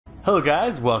Hello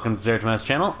guys, welcome to Zaretameth's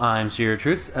channel. I'm Seer,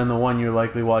 and the one you're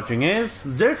likely watching is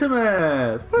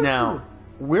Zaretameth! Now,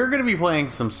 we're going to be playing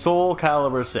some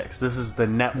Soulcalibur 6. This is the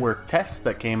network test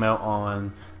that came out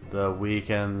on the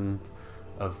weekend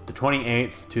of the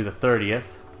 28th to the 30th.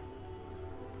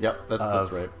 Yep,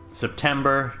 that's right.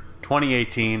 September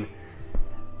 2018.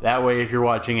 That way, if you're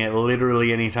watching it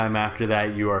literally anytime after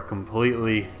that, you are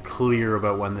completely clear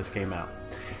about when this came out.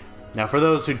 Now, for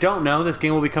those who don't know, this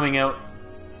game will be coming out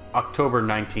October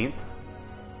 19th.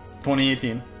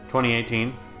 2018.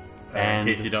 2018. And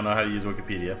in case you don't know how to use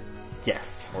Wikipedia.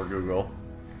 Yes. Or Google.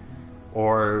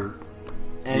 Or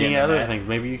any other things.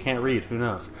 Maybe you can't read. Who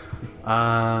knows?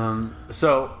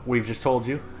 So, we've just told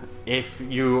you. If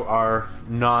you are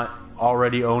not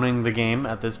already owning the game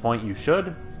at this point, you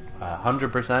should.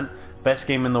 100%. Best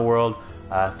game in the world.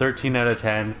 13 out of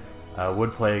 10.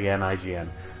 Would play again, IGN.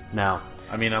 Now,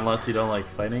 I mean, unless you don't like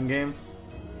fighting games.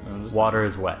 Water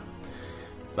is wet.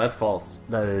 That's false.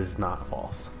 That is not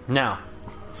false. Now,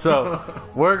 so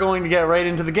we're going to get right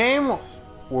into the game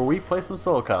where we play some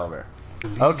Soulcalibur.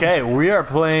 Okay, we are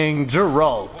playing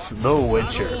Geralt, the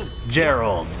Witcher.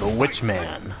 Geralt, the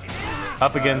Witchman.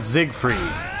 Up against Siegfried.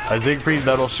 A Siegfried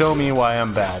that'll show me why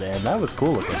I'm bad. And that was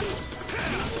cool looking.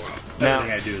 Now,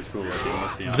 everything I do is cool looking,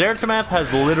 must be honest. Zaretameth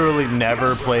has literally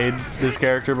never played this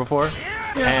character before.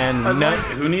 And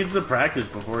who needs to practice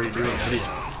before you do a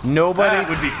video? Nobody that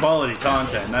would be quality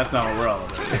content, and that's not what we're all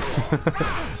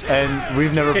about. And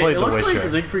we've never played The Witcher. Like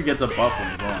Siegfried gets a buff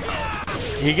when he's on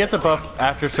health. He gets a buff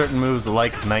after certain moves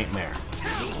like Nightmare.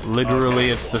 Literally,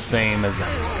 it's the same as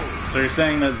Nightmare. So you're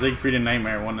saying that Siegfried and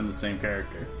Nightmare are one and the same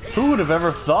character? Who would have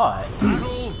ever thought?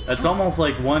 It's almost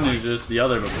like one is just the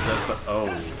other, because that's the...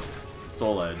 Oh.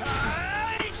 Soul Edge.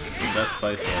 That's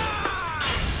by Soul Edge.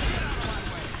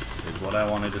 Is what I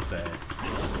wanted to say.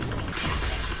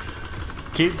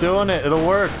 Keep doing it, it'll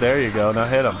work. There you go, now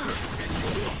hit him.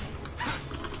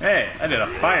 Hey, I did a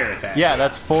fire attack. Yeah,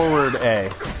 that's forward A.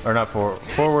 Or not forward.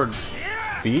 Forward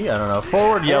B? I don't know.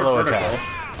 Forward yellow attack.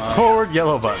 Forward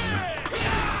yellow button.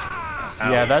 Ow.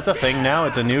 Yeah, that's a thing now.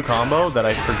 It's a new combo that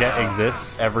I forget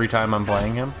exists every time I'm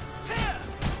playing him.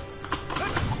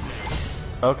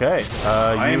 Okay.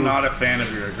 I am not a fan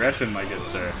of your aggression, my good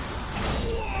sir.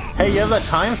 Hey, you have that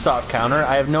time stop counter.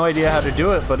 I have no idea how to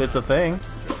do it, but it's a thing.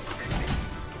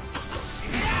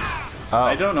 Oh.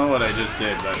 I don't know what I just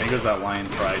did, but I think it was that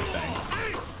lion's pride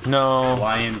thing. No.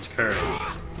 Lion's courage.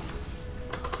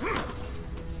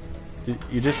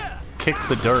 You just kicked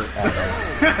the dirt at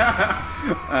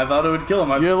him. I thought it would kill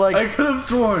him. You're like... I could have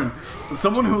sworn.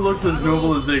 Someone who looks as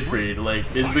noble as Siegfried, like,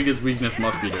 his biggest weakness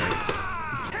must be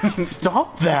dirt.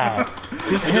 Stop that!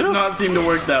 Just it does not seem to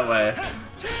work that way.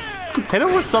 Hit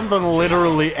him with something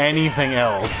literally anything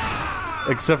else.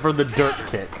 Except for the dirt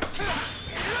kick.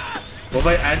 What if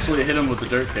I actually hit him with the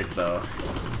dirt kick, though?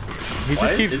 He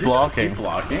just keeps blocking. Keep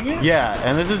blocking it? Yeah,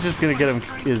 and this is just gonna get him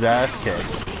his ass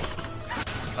kicked.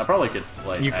 I probably could,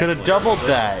 like... You could have doubled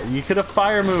that. You could have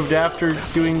fire moved after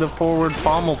doing the forward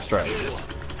pommel strike.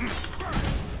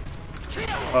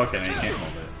 Okay, now you can't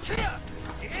hold it.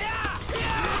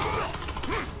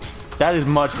 That is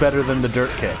much better than the dirt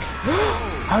kick.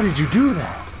 How did you do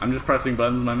that? I'm just pressing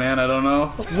buttons, my man. I don't know.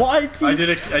 What? I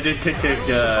did kick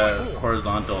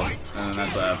horizontal, and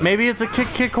that's what happened. Maybe it's a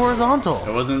kick horizontal.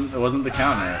 It wasn't the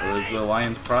counter. It was the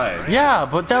lion's pride. Yeah,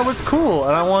 but that was cool,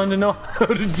 and I wanted to know how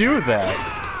to do that.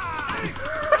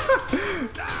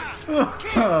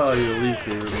 Oh, your least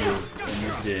favorite move in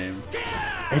this game.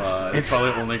 It's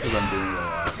probably only because I'm doing it a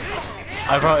lot.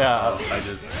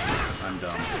 I'm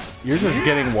dumb. You're just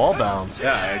getting wall bounce.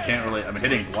 Yeah, I can't really. I'm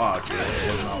hitting block, but it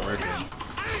was not working.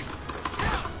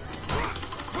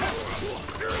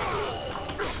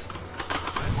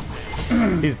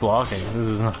 He's blocking. This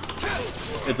is not.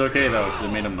 It's okay though, because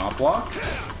it made him not block.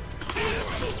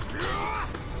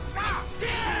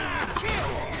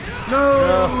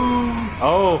 No.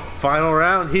 Oh, final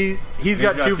round. He's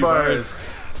got two bars.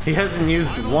 He hasn't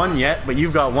used one yet, but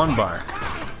you've got one bar.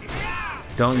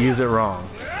 Don't use it wrong.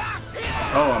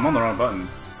 Oh, I'm on the wrong buttons.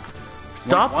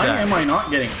 Stop Why that. am I not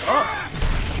getting up?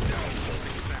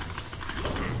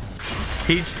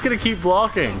 He's just gonna keep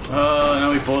blocking. Now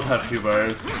we both have 2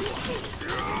 bars.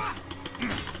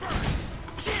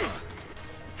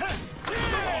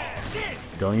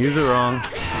 Don't use it wrong.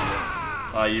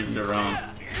 I used it wrong.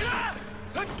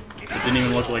 It didn't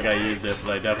even look like I used it,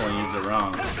 but I definitely used it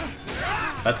wrong.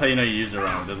 That's how you know you used it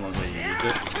wrong. It doesn't look like you used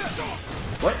it.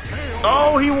 What?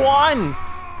 Oh, he won!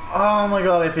 Oh my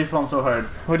god, I facepalmed so hard.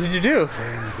 What did you do?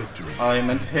 I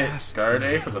meant to hit guard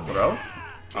A for the throw.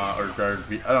 Or guard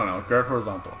B. I don't know. Guard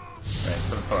horizontal. Right,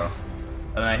 for the throw.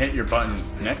 and then I hit your button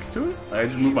next to it. I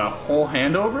just move my whole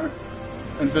hand over,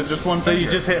 and so it's just one. So finger. you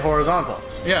just hit horizontal.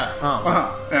 Yeah.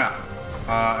 Oh. Yeah.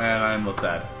 And I'm a little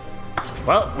sad.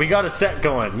 Well, we got a set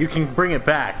going. You can bring it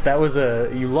back. That was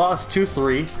you lost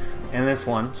 2-3 in this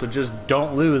one, so just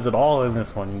don't lose at all in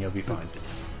this one, and you'll be fine.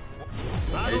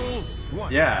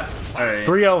 Yeah. All right.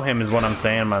 3-0 him is what I'm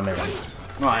saying, my man.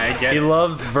 No, I get He it.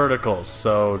 loves verticals,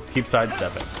 so keep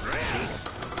sidestepping.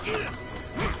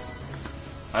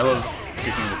 I love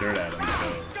kicking the dirt at him.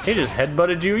 So He just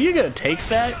headbutted you. You gonna take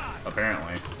that?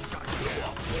 apparently.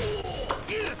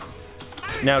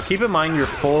 Now, keep in mind your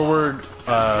forward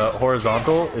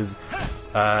horizontal is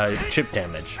chip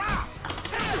damage.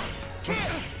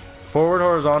 Forward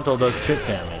horizontal does chip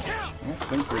damage. I don't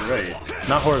think you're right.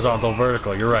 Not horizontal,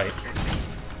 vertical. You're right.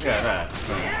 Yeah, that.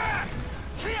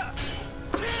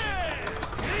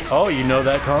 Oh, you know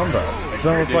that combo. It's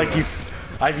almost like you.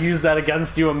 I've used that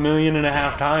against you 1.5 million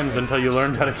times until you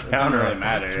learned how to Doesn't counter really it.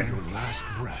 matter.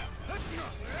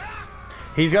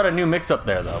 He's got a new mix-up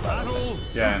there, though. By the way.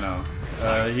 Yeah, I know.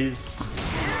 He's.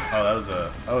 Oh,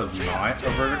 that was not a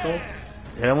vertical,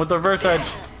 Hit him with the reverse edge.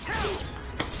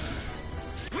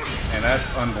 and that's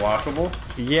unblockable.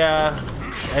 Yeah,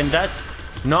 and that's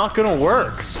not gonna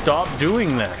work. Stop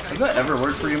doing that. Has that ever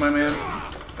worked for you, my man?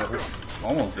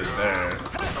 Almost did there.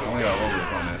 Only got a little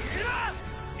bit on it.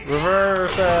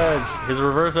 Reverse edge. His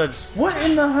reverse edge. What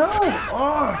in the hell?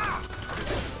 Oh.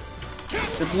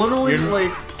 It's literally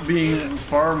like being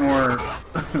far more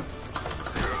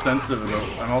sensitive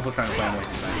about. I'm also trying to plan like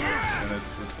the same, and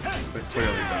it's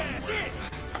clearly done.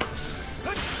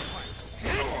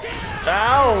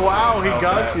 Ow! Wow, he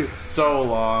got you. So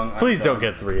long. Please don't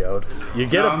get 3-0'd. You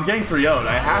get I'm getting 3-0'd.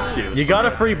 I have to. You got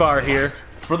a free bar here.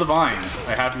 For the vine,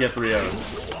 I have to get 3-0'd.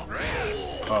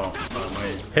 Oh,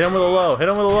 wait. Hit him with a low. Hit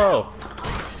him with a low.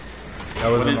 That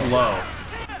was What is low?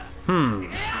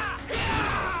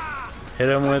 Hit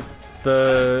him with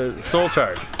the soul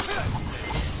charge.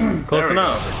 Close There we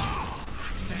enough.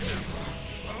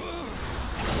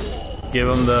 Give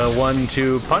him the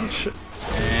 1-2 punch.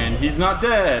 And he's not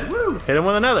dead. Woo! Hit him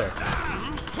with another.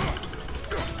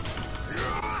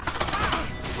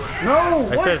 No!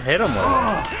 I said hit him with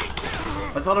it.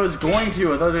 I thought I was going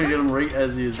to. I thought I was going to get him right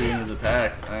as he was doing his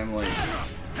attack. I'm like,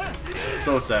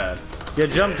 so sad. You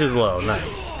jumped his low.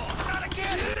 Nice.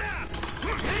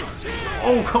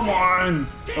 Oh, come on!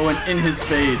 I went in his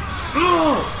face.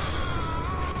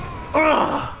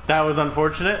 That was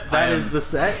unfortunate. That is the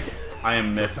set. I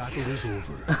am miffed. Battle is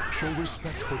over. Show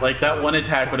respect for Like, that one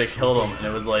attack would have killed him, and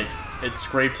it was like, it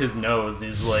scraped his nose.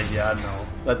 He's like, yeah, no,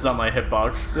 that's not my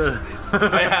hitbox.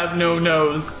 I have no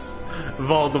nose.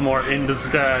 Voldemort in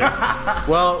disguise.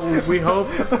 Well, we hope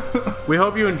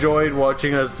you enjoyed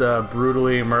watching us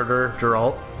brutally murder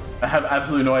Geralt. I have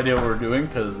absolutely no idea what we're doing,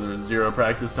 because there's 0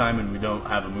 practice time, and we don't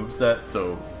have a moveset,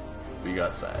 so we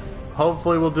got sad.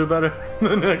 Hopefully we'll do better in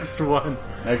the next one.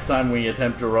 Next time we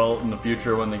attempt Geralt in the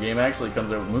future when the game actually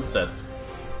comes out with movesets.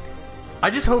 I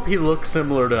just hope he looks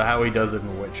similar to how he does it in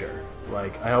The Witcher.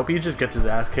 Like, I hope he just gets his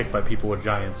ass kicked by people with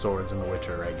giant swords in The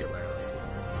Witcher regularly.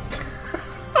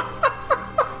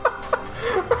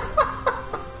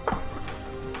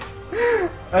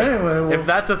 Anyway, well, If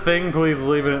that's a thing, please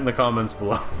leave it in the comments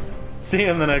below. See you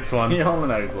in the next one. see you on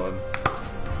the next one.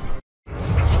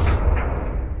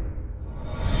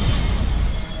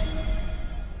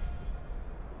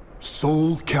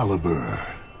 Soulcalibur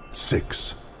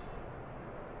 6.